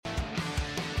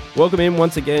Welcome in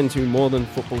once again to More Than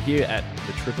Football here at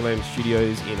the Triple M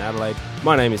Studios in Adelaide.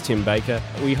 My name is Tim Baker.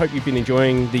 We hope you've been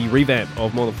enjoying the revamp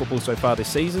of More Than Football so far this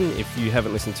season. If you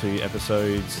haven't listened to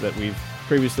episodes that we've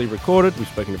previously recorded, we've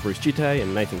spoken to Bruce Gitte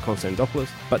and Nathan Constantopoulos.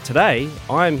 But today,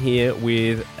 I'm here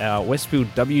with our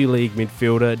Westfield W League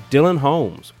midfielder, Dylan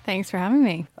Holmes. Thanks for having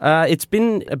me. It's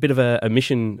been a bit of a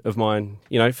mission of mine,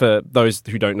 for those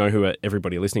who don't know, who are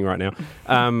everybody listening right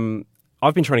now.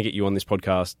 I've been trying to get you on this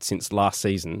podcast since last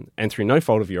season, and through no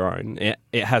fault of your own,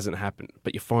 it hasn't happened.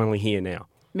 But you're finally here now.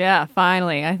 Yeah,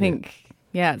 finally. I think,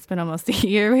 it's been almost a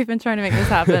year we've been trying to make this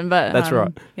happen. But that's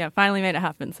right. Yeah, finally made it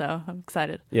happen, so I'm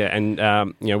excited. Yeah, and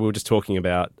we were just talking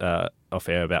about off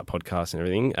air about podcasts and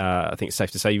everything. I think it's safe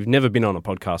to say you've never been on a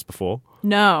podcast before.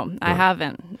 No, I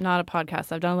haven't. Not a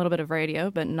podcast. I've done a little bit of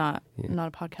radio, but not a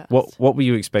podcast. What were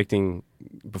you expecting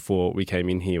before we came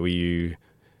in here? Were you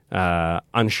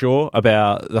unsure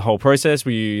about the whole process?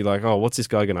 Were you like, oh, what's this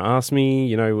guy going to ask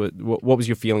me? What was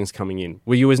your feelings coming in?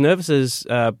 Were you as nervous as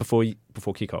before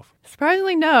kickoff?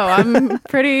 Surprisingly, no. I'm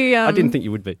pretty... I didn't think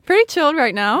you would be. Pretty chilled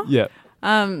right now. Yeah.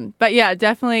 But yeah,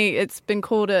 definitely it's been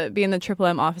cool to be in the Triple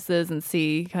M offices and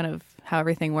see kind of how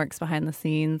everything works behind the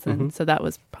scenes. And so that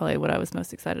was probably what I was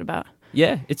most excited about.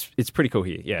 Yeah, it's pretty cool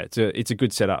here. Yeah, it's a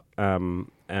good setup.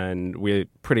 And we're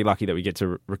pretty lucky that we get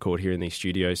to record here in these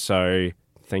studios. So...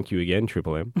 thank you again,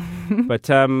 Triple M. But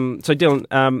so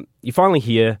Dylan, you're finally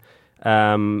here.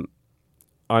 I'm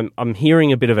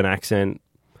hearing a bit of an accent.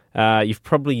 You've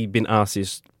probably been asked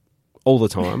this all the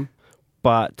time,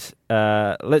 but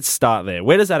let's start there.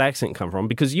 Where does that accent come from?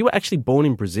 Because you were actually born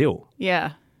in Brazil.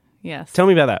 Yeah. Yes. Tell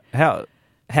me about that.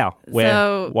 How?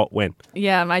 Where? What? When?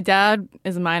 Yeah, my dad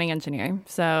is a mining engineer.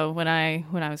 So when I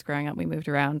was growing up, we moved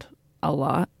around a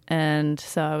lot, and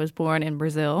so I was born in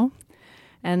Brazil.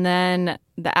 And then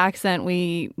the accent,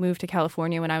 we moved to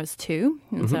California when I was 2.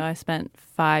 And so I spent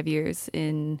 5 years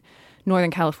in Northern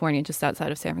California, just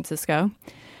outside of San Francisco.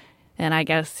 And I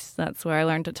guess that's where I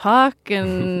learned to talk.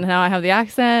 And now I have the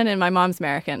accent, and my mom's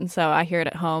American. So I hear it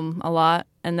at home a lot.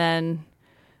 And then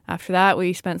after that,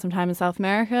 we spent some time in South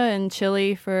America, in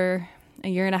Chile for a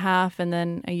year and a half, and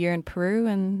then a year in Peru,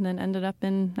 and then ended up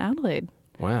in Adelaide.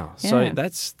 Wow. Yeah. So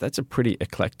that's a pretty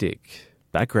eclectic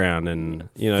background and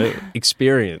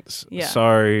experience. Yeah.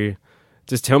 So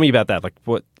just tell me about that. Like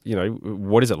what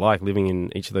is it like living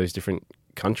in each of those different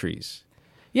countries?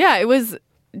 Yeah, it was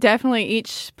definitely,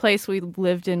 each place we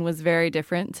lived in was very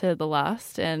different to the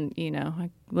last. And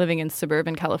like living in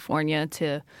suburban California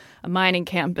to a mining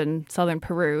camp in southern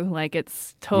Peru, like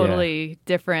it's totally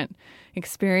different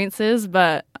experiences.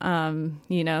 But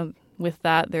with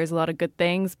that, there's a lot of good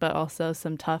things, but also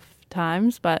some tough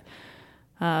times. But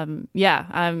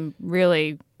I'm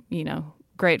really,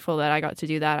 grateful that I got to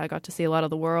do that. I got to see a lot of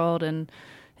the world and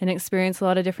experience a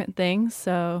lot of different things.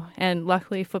 So, and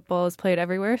luckily football is played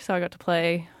everywhere, so I got to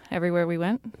play everywhere we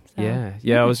went. So.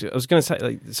 Yeah. I was going to say,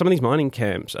 like, some of these mining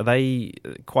camps, are they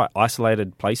quite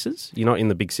isolated places? You're not in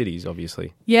the big cities,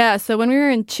 obviously. Yeah. So when we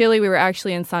were in Chile, we were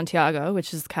actually in Santiago,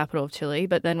 which is the capital of Chile.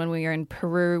 But then when we were in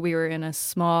Peru, we were in a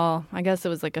small, I guess it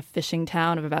was like a fishing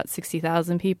town of about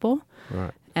 60,000 people.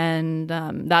 Right. And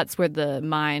that's where the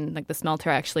mine, like the smelter,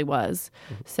 actually was.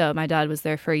 So my dad was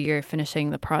there for a year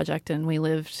finishing the project, and we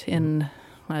lived in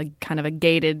a kind of a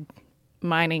gated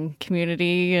mining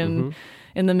community and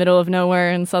in the middle of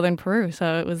nowhere in southern Peru.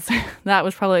 So it was that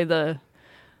was probably the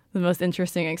most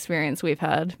interesting experience we've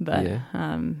had. But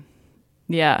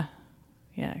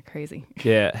crazy.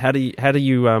 Yeah. How do you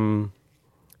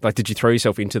did you throw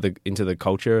yourself into the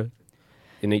culture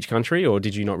in each country, or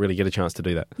did you not really get a chance to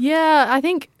do that? Yeah, I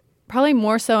think probably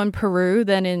more so in Peru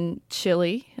than in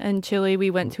Chile. In Chile, we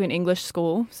went to an English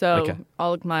school, so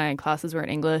all of my classes were in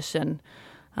English, and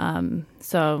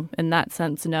so in that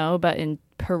sense, no. But in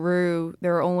Peru,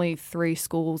 there were only 3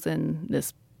 schools in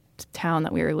this town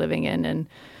that we were living in,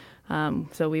 and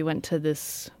so we went to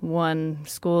this one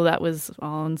school that was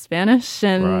all in Spanish,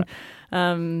 and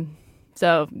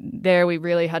so there we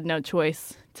really had no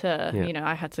choice to,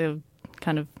 I had to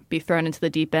kind of be thrown into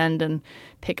the deep end and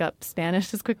pick up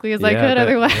Spanish as quickly as I could.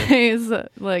 Otherwise,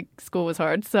 like, school was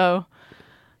hard. So,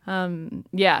 in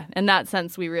that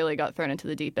sense, we really got thrown into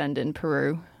the deep end in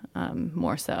Peru,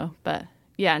 more so. But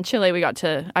yeah, in Chile, I got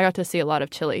to see a lot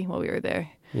of Chile while we were there.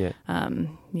 Yeah.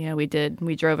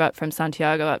 We drove up from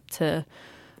Santiago up to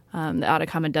the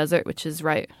Atacama Desert, which is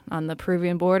right on the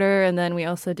Peruvian border. And then we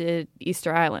also did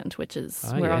Easter Island, which is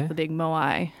where all the big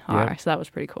moai are. Yeah. So that was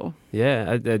pretty cool.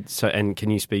 Yeah. And can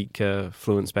you speak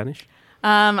fluent Spanish?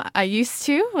 I used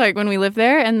to, like when we lived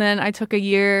there. And then I took a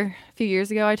few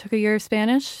years ago, I took a year of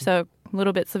Spanish. So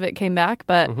little bits of it came back,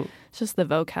 but it's just the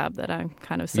vocab that I'm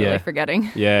kind of slowly forgetting.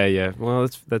 Yeah. Well,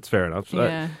 that's fair enough.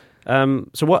 Yeah.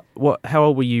 So how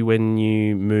old were you when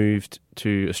you moved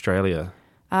to Australia?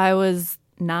 I was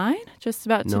 9, just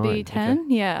about to be 10.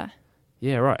 Okay. Yeah.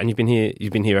 Yeah, right. And you've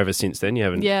been here ever since then? You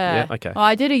haven't? Yeah. Okay. Well,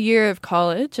 I did a year of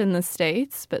college in the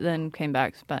States, but then came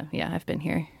back. But yeah, I've been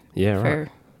here for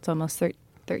it's almost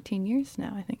 13 years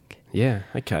now, I think. Yeah.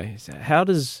 Okay. So how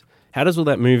does all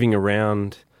that moving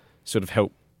around sort of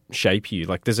help shape you?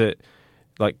 Like, does it,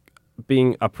 like,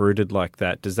 being uprooted like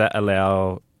that, does that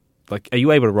allow, like, are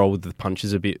you able to roll with the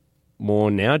punches a bit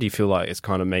more now? Do you feel like it's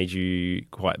kind of made you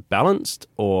quite balanced,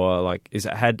 or like, is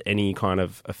it had any kind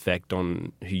of effect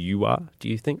on who you are, do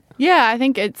you think? Yeah, I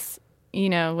think it's,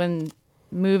 when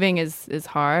moving is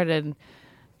hard and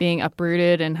being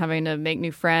uprooted and having to make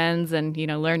new friends and,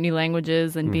 learn new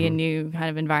languages and be in new kind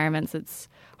of environments, it's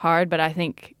hard. But I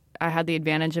think I had the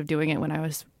advantage of doing it when I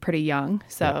was pretty young.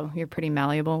 So you're pretty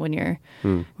malleable when you're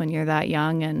that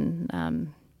young.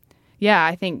 And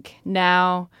I think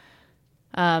now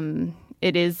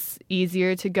it is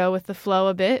easier to go with the flow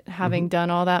a bit, having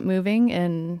done all that moving.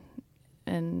 And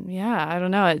I don't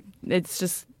know. It's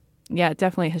just, it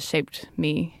definitely has shaped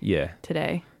me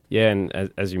today. Yeah, and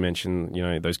as you mentioned,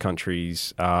 those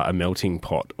countries are a melting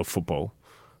pot of football.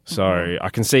 So I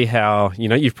can see how,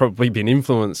 you've probably been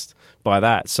influenced by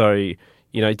that. So,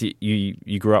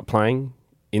 you grew up playing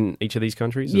in each of these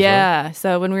countries as well?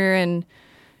 So when we were in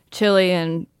Chile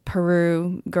and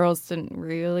Peru, girls didn't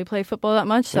really play football that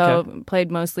much, so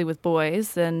played mostly with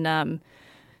boys. And,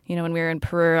 when we were in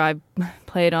Peru, I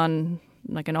played on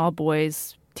like an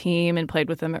all-boys team and played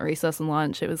with them at recess and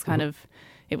lunch. It was kind of,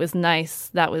 it was nice.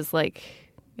 That was like,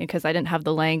 because I didn't have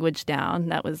the language down,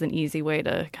 that was an easy way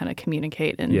to kind of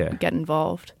communicate and get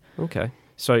involved. Okay.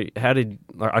 So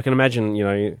I can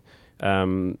imagine,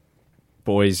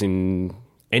 boys in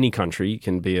any country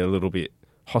can be a little bit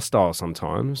hostile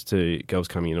sometimes to girls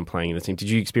coming in and playing in the team. Did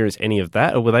you experience any of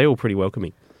that, or were they all pretty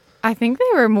welcoming? I think they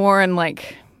were more in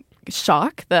like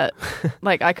shock that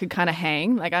like I could kind of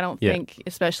hang. Like I don't think,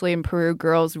 especially in Peru,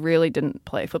 girls really didn't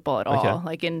play football at all. Okay.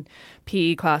 Like in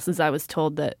PE classes, I was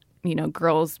told that,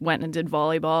 girls went and did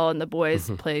volleyball and the boys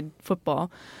played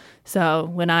football. So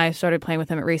when I started playing with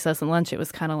them at recess and lunch, it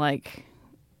was kind of like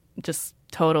just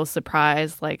total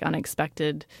surprise, like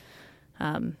unexpected.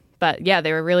 But yeah,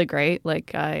 they were really great.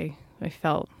 Like I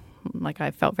felt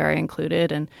very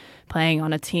included, and playing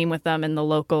on a team with them in the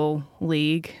local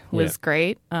league was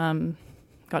great.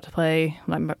 Got to play,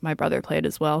 my brother played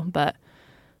as well, but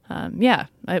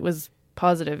it was a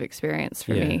positive experience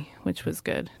for me, which was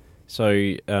good. So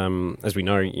as we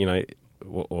know,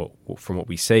 or from what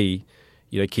we see,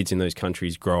 kids in those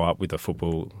countries grow up with a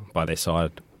football by their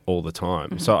side all the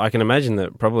time. So I can imagine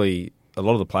that probably a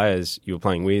lot of the players you were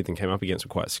playing with and came up against were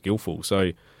quite skillful.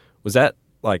 So was that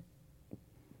like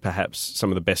perhaps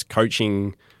some of the best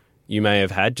coaching you may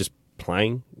have had, just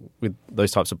playing with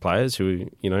those types of players who,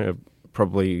 have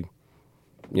probably,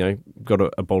 got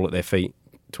a ball at their feet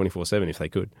 24/7 if they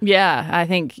could? Yeah, I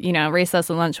think, recess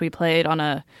and lunch we played on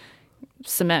a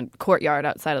cement courtyard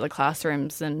outside of the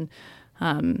classrooms, and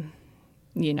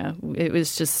it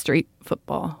was just street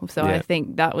football. So I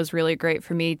think that was really great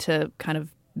for me to kind of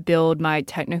build my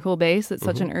technical base at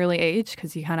such an early age,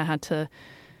 because you kind of had to,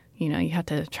 you had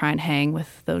to try and hang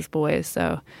with those boys.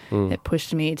 So it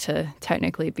pushed me to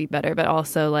technically be better, but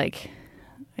also like,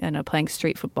 playing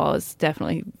street football is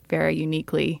definitely very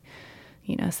uniquely,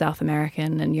 South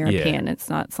American and European. It's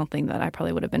not something that I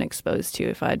probably would have been exposed to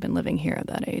if I had been living here at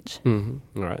that age. All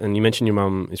right. And you mentioned your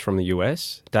mum is from the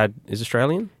US. Dad is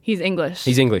Australian? He's English.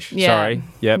 He's English. Yeah. Sorry.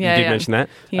 Yep, you did mention that.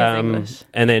 He's English.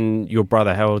 And then your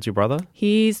brother, how old's your brother?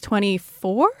 He's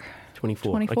 24.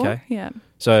 24. Okay. Yeah.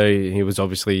 So he was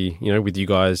obviously, with you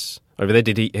guys over there.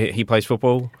 Did he plays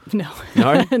football? No.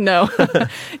 No? No.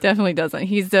 Definitely doesn't.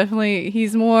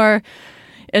 He's more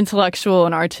intellectual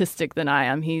and artistic than I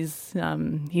am.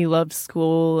 He loves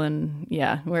school, and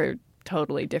we're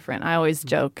totally different. I always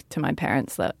joke to my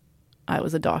parents that I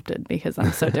was adopted because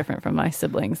I'm so different from my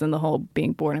siblings, and the whole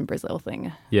being born in Brazil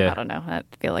thing. Yeah. I don't know. I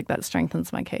feel like that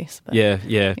strengthens my case. But,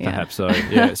 perhaps so.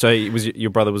 Yeah. So your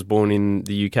brother was born in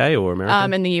the UK or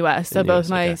America? In the US. So both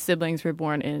my siblings were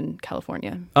born in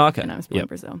California. Oh, okay. And I was born in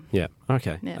Brazil. Yeah.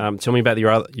 Okay. Yeah. Tell me about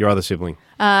your other sibling.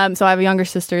 So I have a younger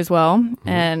sister as well.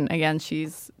 And again,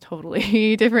 she's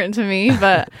totally different to me,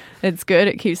 but it's good.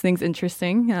 It keeps things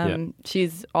interesting.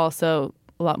 She's also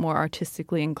a lot more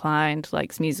artistically inclined,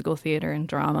 likes musical theater and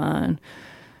drama,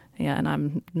 and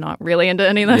I'm not really into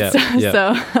any of that stuff. Yeah.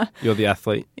 So you're the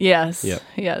athlete. Yes. Yep.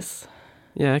 Yes.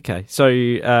 Yeah. Okay.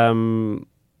 So,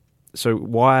 so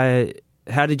why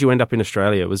how did you end up in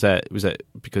Australia? Was that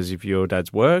because of your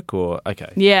dad's work or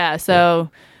okay? Yeah, so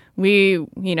we,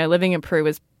 living in Peru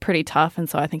was pretty tough, and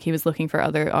so I think he was looking for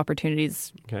other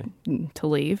opportunities to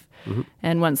leave. Mm-hmm.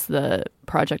 And once the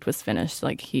project was finished,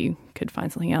 like he could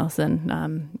find something else.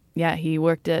 And he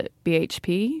worked at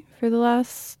BHP for the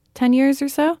last 10 years or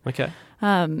so. Okay.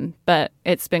 But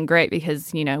it's been great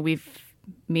because,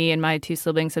 me and my two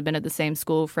siblings have been at the same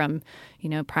school from,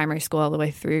 primary school all the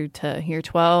way through to year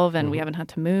 12, and we haven't had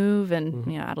to move. And,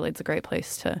 Adelaide's a great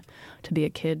place to be a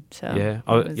kid. So yeah,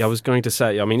 I was going to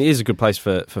say, I mean, it is a good place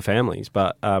for families,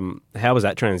 but how was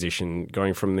that transition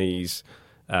going from these,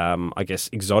 I guess,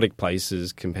 exotic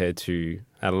places compared to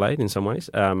Adelaide in some ways,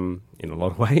 in a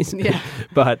lot of ways? Yeah.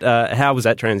 But how was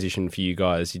that transition for you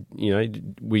guys?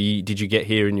 Did you get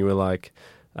here and you were like,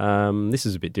 this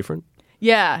is a bit different?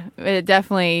 Yeah, it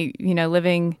definitely,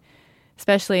 living,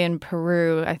 especially in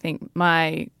Peru, I think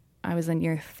I was in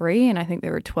year 3, and I think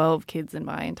there were 12 kids in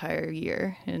my entire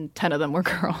year, and 10 of them were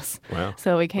girls. Wow.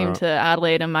 So we came to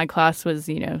Adelaide, and my class was,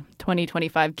 20,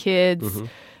 25 kids.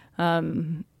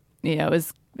 Mm-hmm. It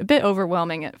was a bit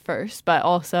overwhelming at first, but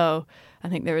also I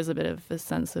think there was a bit of a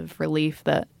sense of relief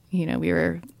that, we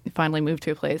were finally moved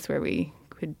to a place where we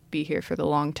could be here for the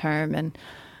long term. And,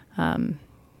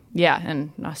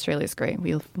 and Australia's great.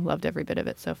 We loved every bit of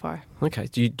it so far. Okay.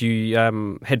 Do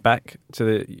you head back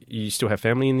to you still have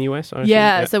family in the US?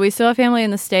 Yeah, so we still have family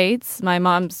in the States.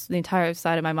 The entire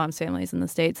side of my mom's family is in the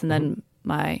States, and then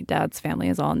my dad's family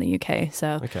is all in the UK.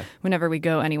 So whenever we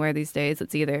go anywhere these days,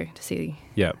 it's either to see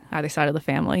either side of the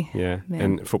family. Yeah.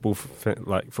 And football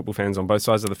fans on both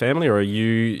sides of the family, or are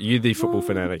you the football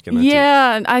fanatic?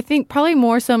 I think probably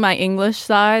more so my English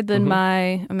side than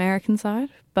my American side.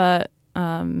 But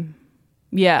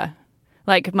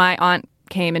like my aunt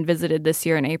came and visited this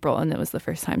year in April, and it was the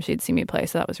first time she'd seen me play,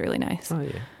 so that was really nice. Oh,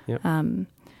 yeah. Yep.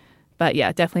 But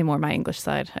yeah, definitely more my English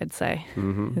side, I'd say,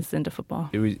 is into football.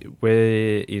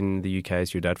 Where in the UK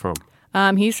is your dad from?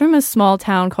 He's from a small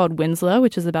town called Winslow,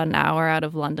 which is about an hour out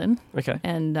of London. Okay.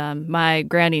 And my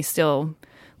granny still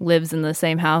lives in the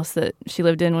same house that she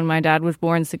lived in when my dad was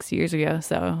born 6 years ago.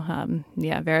 So,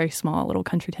 very small little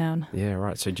country town. Yeah,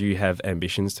 right. So do you have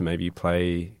ambitions to maybe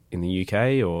play in the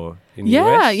UK or in the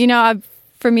US? Yeah,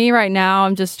 for me right now,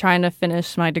 I'm just trying to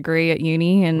finish my degree at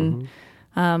uni, and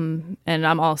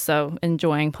I'm also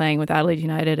enjoying playing with Adelaide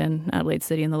United and Adelaide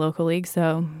City in the local league.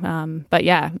 So,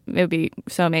 it would be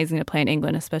so amazing to play in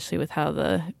England, especially with how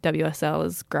the WSL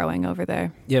is growing over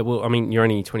there. Yeah, well, I mean, you're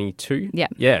only 22. Yeah.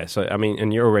 Yeah, so, I mean,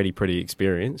 and you're already pretty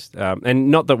experienced.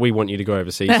 And not that we want you to go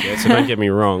overseas yet, so don't get me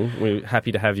wrong. We're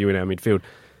happy to have you in our midfield.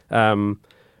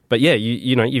 But yeah,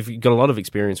 you've got a lot of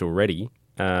experience already.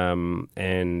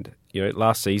 And,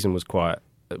 last season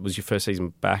it was your first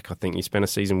season back. I think you spent a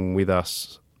season with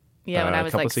us. Yeah, when I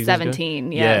was like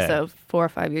 17. Yeah, so 4 or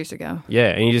 5 years ago. Yeah,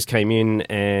 and you just came in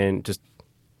and just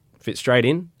fit straight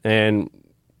in. And,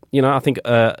 I think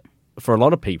for a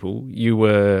lot of people, you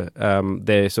were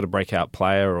their sort of breakout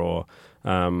player, or,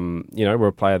 were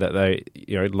a player that they,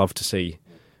 love to see,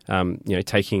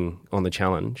 taking on the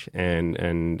challenge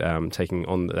and taking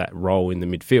on that role in the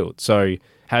midfield. So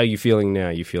how are you feeling now?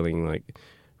 You feeling like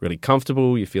really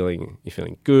comfortable? You're feeling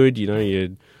good?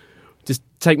 You just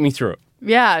take me through it.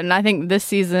 Yeah, and I think this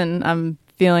season I'm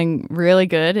feeling really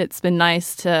good. It's been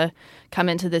nice to come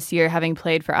into this year having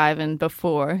played for Ivan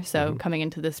before. So coming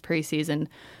into this preseason,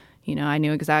 I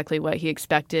knew exactly what he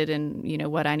expected and,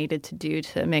 what I needed to do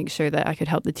to make sure that I could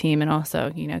help the team and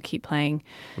also, keep playing,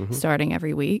 starting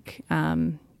every week.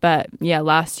 But yeah,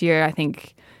 last year I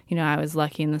think, I was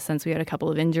lucky in the sense we had a couple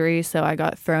of injuries, so I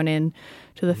got thrown in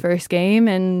to the first game,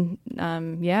 and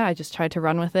I just tried to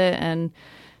run with it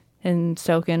and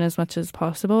soak in as much as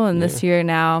possible. And this year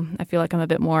now, I feel like I'm a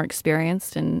bit more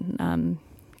experienced and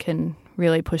can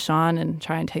really push on and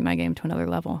try and take my game to another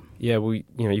level. Yeah, well,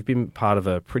 you've been part of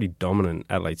a pretty dominant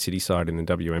Adelaide City side in the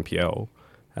WNPL.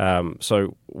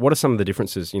 So what are some of the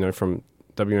differences, from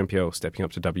WNPL stepping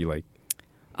up to W League?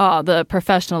 Oh, the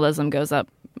professionalism goes up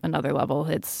another level.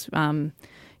 It's,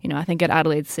 I think at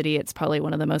Adelaide City, it's probably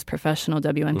one of the most professional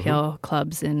WNPL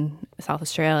clubs in South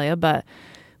Australia. But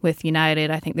with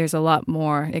United, I think there's a lot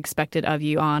more expected of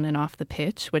you on and off the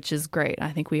pitch, which is great.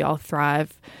 I think we all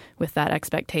thrive with that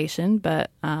expectation. But,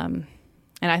 and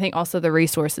I think also the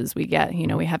resources we get,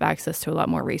 we have access to a lot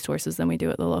more resources than we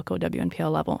do at the local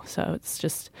WNPL level. So it's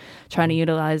just trying to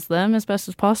utilize them as best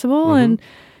as possible and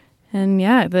then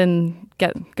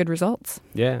get good results.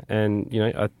 Yeah, and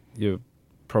you're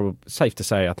probably safe to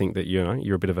say, I think that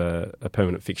you're a bit of a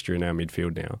permanent fixture in our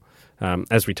midfield now,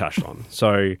 as we touched on.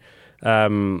 So,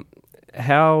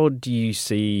 how do you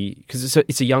see? Because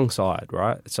it's a young side,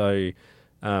 right? So,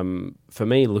 for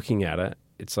me, looking at it,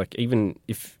 it's like even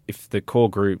if the core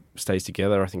group stays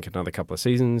together, I think another couple of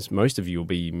seasons, most of you will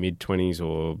be mid-20s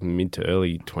or mid to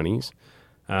early 20s.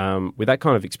 With that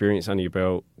kind of experience under your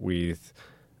belt, with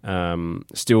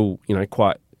still,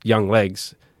 quite young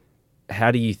legs, how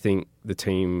do you think the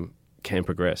team can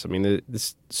progress? I mean,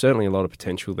 there's certainly a lot of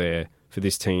potential there for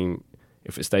this team,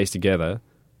 if it stays together,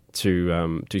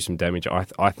 to do some damage,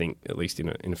 I think, at least in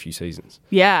a few seasons.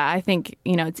 Yeah, I think,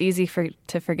 it's easy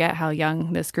to forget how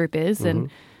young this group is. Mm-hmm.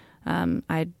 And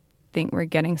I think we're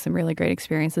getting some really great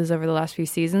experiences over the last few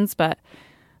seasons. But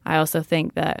I also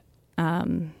think that,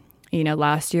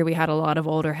 last year we had a lot of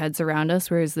older heads around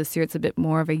us, whereas this year it's a bit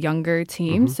more of a younger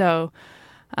team. Mm-hmm. So,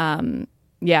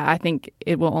 I think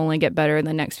it will only get better in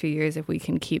the next few years if we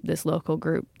can keep this local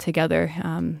group together.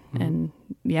 And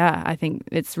I think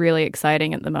it's really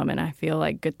exciting at the moment. I feel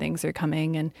like good things are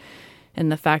coming,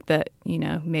 and the fact that,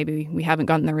 maybe we haven't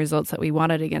gotten the results that we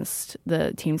wanted against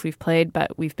the teams we've played,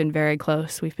 but we've been very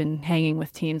close. We've been hanging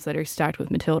with teams that are stacked with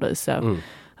Matildas. So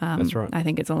that's right. I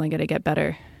think it's only going to get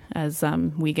better as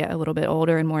we get a little bit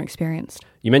older and more experienced.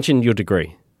 You mentioned your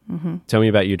degree. Mm-hmm. Tell me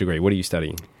about your degree. What are you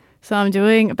studying? So I'm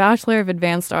doing a Bachelor of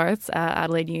Advanced Arts at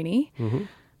Adelaide Uni. Mm-hmm.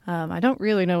 I don't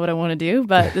really know what I want to do,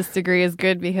 but this degree is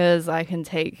good because I can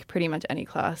take pretty much any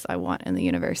class I want in the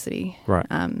university. Right.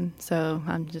 So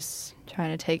I'm just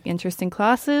trying to take interesting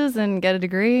classes and get a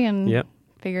degree and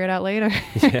figure it out later.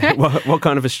 Yeah. What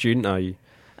kind of a student are you?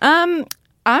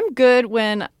 I'm good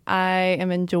when I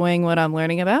am enjoying what I'm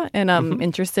learning about and I'm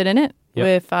interested in it. Yep.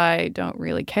 If I don't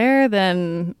really care,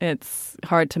 then it's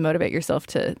hard to motivate yourself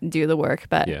to do the work.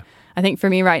 But I think for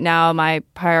me right now, my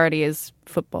priority is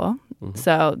football. Mm-hmm.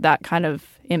 So that kind of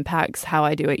impacts how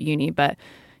I do at uni. But,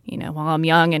 while I'm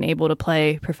young and able to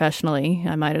play professionally,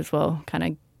 I might as well kind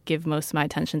of give most of my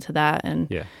attention to that. And,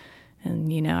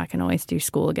 I can always do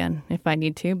school again if I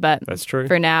need to. But that's true.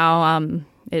 For now,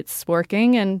 it's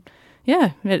working and,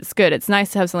 it's good. It's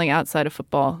nice to have something outside of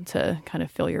football to kind of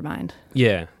fill your mind.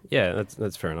 Yeah,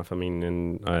 that's fair enough. I mean,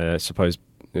 and I suppose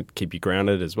it'd keep you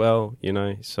grounded as well,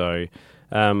 So,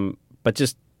 but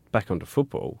just back onto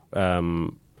football,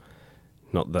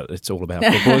 not that it's all about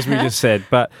football, as we just said,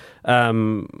 but,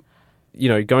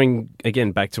 going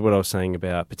again back to what I was saying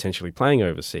about potentially playing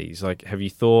overseas, like, have you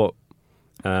thought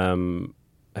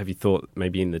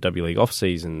maybe in the W League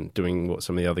off-season doing what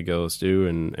some of the other girls do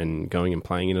and going and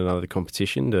playing in another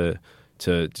competition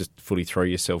to just fully throw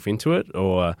yourself into it?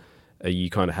 Or are you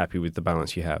kind of happy with the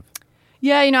balance you have?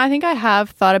 Yeah, I think I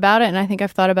have thought about it, and I think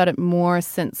I've thought about it more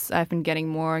since I've been getting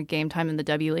more game time in the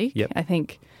W League. Yep. I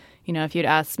think, if you'd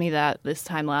asked me that this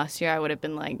time last year, I would have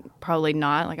been like, probably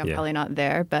not. Like, I'm probably not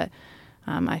there. But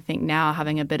I think now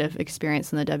having a bit of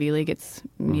experience in the W League, it's,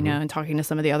 and talking to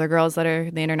some of the other girls that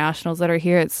are the internationals that are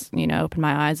here, it's, opened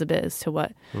my eyes a bit as to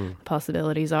what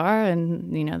possibilities are.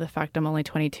 And, the fact I'm only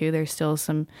 22, there's still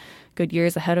some good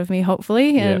years ahead of me,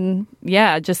 hopefully. And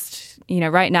just,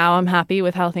 right now I'm happy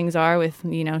with how things are with,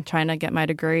 trying to get my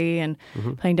degree and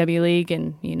playing W League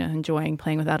and, enjoying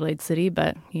playing with Adelaide City.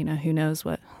 But, who knows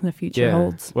what the future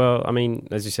holds. Well, I mean,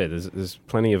 as you said, there's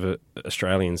plenty of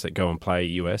Australians that go and play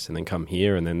US and then come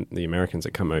here, and then the Americans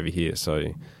that come over here. So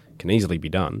it can easily be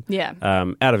done. Yeah.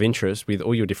 Out of interest, with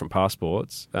all your different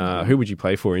passports, who would you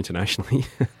play for internationally?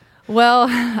 Well,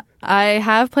 I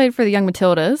have played for the Young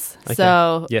Matildas,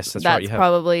 so yes, that's right,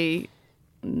 probably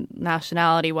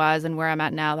nationality-wise and where I'm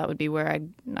at now, that would be where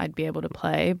I'd be able to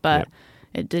play. But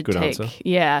it did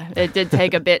it did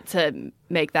take a bit to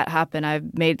make that happen.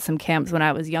 I've made some camps when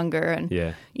I was younger,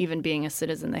 and even being a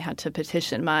citizen, they had to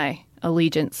petition my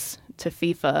allegiance to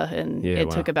FIFA, and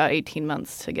it took about 18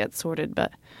 months to get sorted.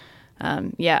 But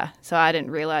so I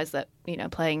didn't realize that,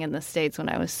 playing in the States when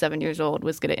I was 7 years old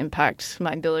was going to impact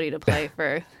my ability to play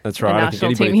for that's right. the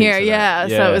national team here.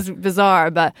 So it was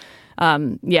bizarre. But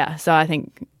so I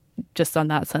think just on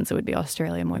that sense, it would be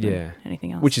Australia more than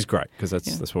anything else. Which is great, because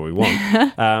that's what we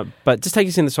want. But just take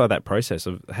us inside that process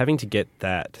of having to get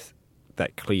that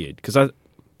cleared, because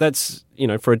that's,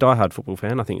 for a diehard football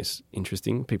fan, I think it's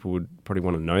interesting. People would probably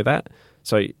want to know that.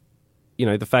 So,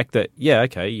 the fact that, you're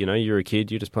a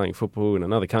kid, you're just playing football in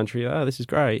another country, this is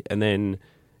great. And then,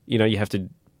 you have to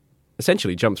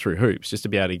essentially jump through hoops just to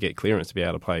be able to get clearance to be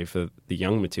able to play for the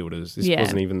young Matildas. This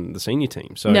wasn't even the senior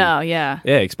team. So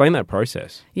explain that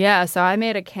process. Yeah, so I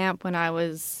made a camp when I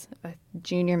was a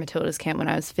junior Matildas camp when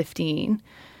I was 15.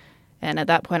 And at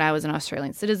that point, I was an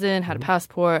Australian citizen, had a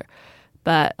passport.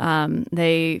 But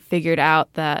they figured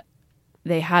out that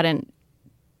they hadn't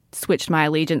switched my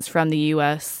allegiance from the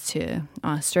U.S. to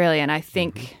Australia. And I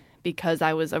think because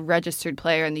I was a registered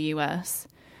player in the U.S.,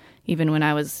 even when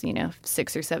I was,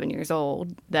 6 or 7 years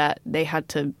old, that they had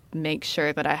to make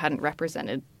sure that I hadn't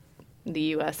represented the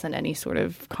U.S. in any sort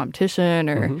of competition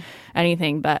or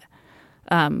anything. But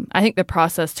I think the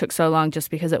process took so long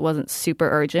just because it wasn't super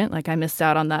urgent. Like I missed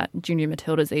out on that junior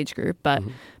Matildas age group, but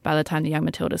by the time the young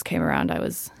Matildas came around, I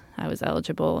was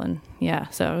eligible, and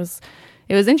so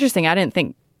it was interesting. I didn't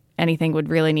think anything would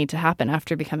really need to happen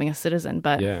after becoming a citizen,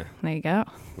 but there you go.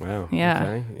 Wow. Yeah.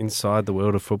 Okay. Inside the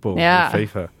world of football. Yeah. And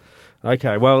FIFA.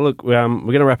 Okay. Well, look, we're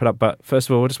going to wrap it up, but first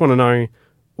of all, I just want to know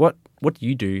what do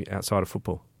you do outside of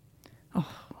football? Oh,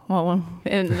 well,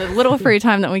 in the little free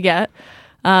time that we get,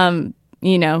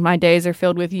 my days are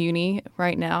filled with uni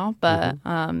right now, but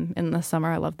in the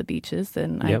summer I love the beaches,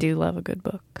 and I do love a good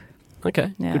book.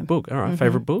 Okay, good book. All right,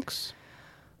 favorite books?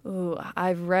 Ooh,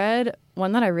 I've read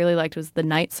one that I really liked was The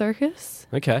Night Circus.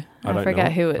 Okay, I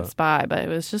forget who it's by, but it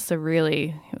was just it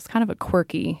was kind of a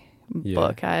quirky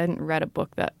book. I hadn't read a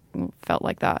book that felt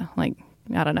like that. Like,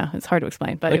 I don't know, it's hard to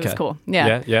explain, but it was cool.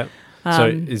 Yeah. So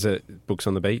is it books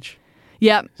on the beach?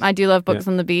 Yeah, I do love books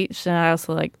on the beach, and I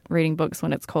also like reading books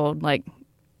when it's cold, like,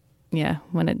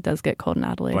 when it does get cold in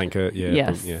Adelaide. Blanket,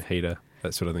 heater,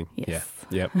 that sort of thing. Yes.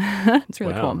 Yeah. It's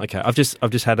really cool. Okay, I've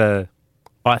just had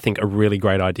I think a really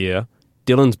great idea.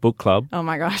 Dylan's book club. Oh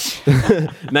my gosh.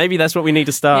 Maybe that's what we need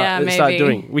to start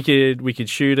doing. We could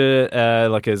shoot it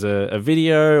like as a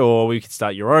video, or we could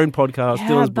start your own podcast,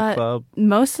 Dylan's book club.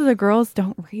 Most of the girls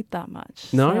don't read that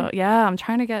much. No? So, I'm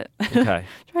trying to get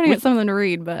get something to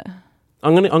read, but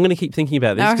I'm gonna keep thinking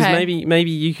about this because maybe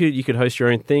you could host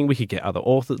your own thing. We could get other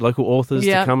local authors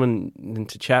to come and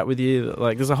to chat with you.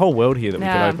 Like there's a whole world here that we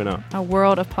could open up. A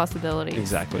world of possibilities.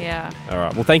 Exactly. Yeah. All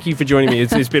right. Well, thank you for joining me.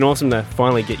 It's been awesome to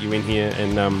finally get you in here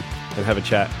and have a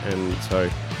chat. And so,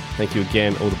 thank you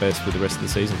again. All the best with the rest of the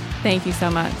season. Thank you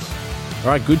so much. All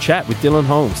right. Good chat with Dylan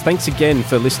Holmes. Thanks again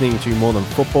for listening to More Than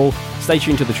Football. Stay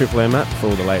tuned to the Triple M app for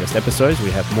all the latest episodes. We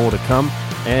have more to come.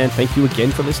 And thank you again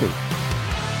for listening.